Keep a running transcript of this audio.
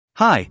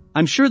Hi,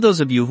 I'm sure those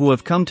of you who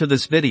have come to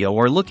this video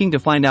are looking to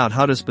find out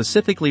how to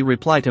specifically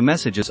reply to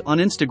messages on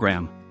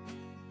Instagram.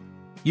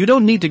 You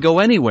don't need to go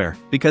anywhere,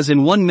 because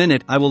in 1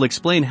 minute I will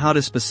explain how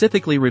to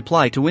specifically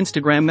reply to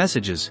Instagram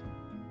messages.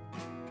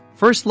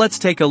 First, let's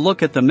take a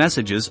look at the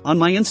messages on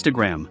my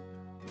Instagram.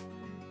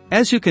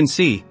 As you can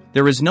see,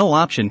 there is no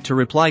option to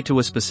reply to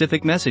a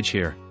specific message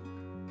here.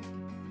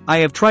 I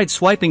have tried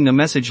swiping the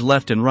message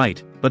left and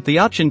right, but the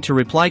option to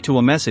reply to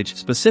a message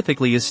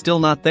specifically is still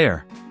not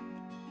there.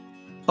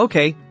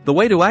 Okay, the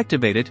way to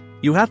activate it,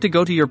 you have to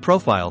go to your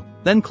profile,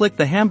 then click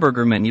the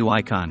hamburger menu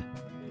icon.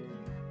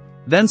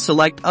 Then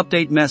select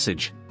Update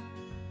Message.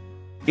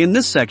 In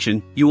this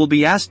section, you will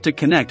be asked to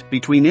connect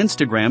between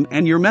Instagram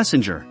and your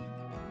messenger.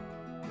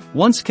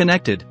 Once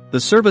connected, the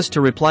service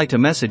to reply to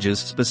messages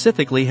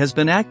specifically has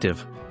been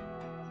active.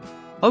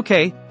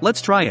 Okay,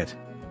 let's try it.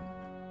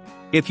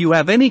 If you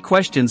have any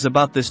questions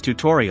about this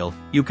tutorial,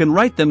 you can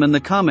write them in the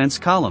comments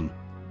column.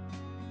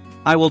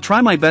 I will try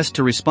my best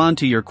to respond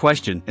to your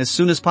question as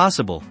soon as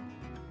possible.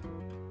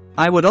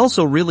 I would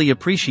also really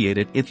appreciate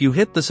it if you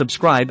hit the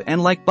subscribe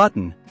and like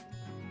button.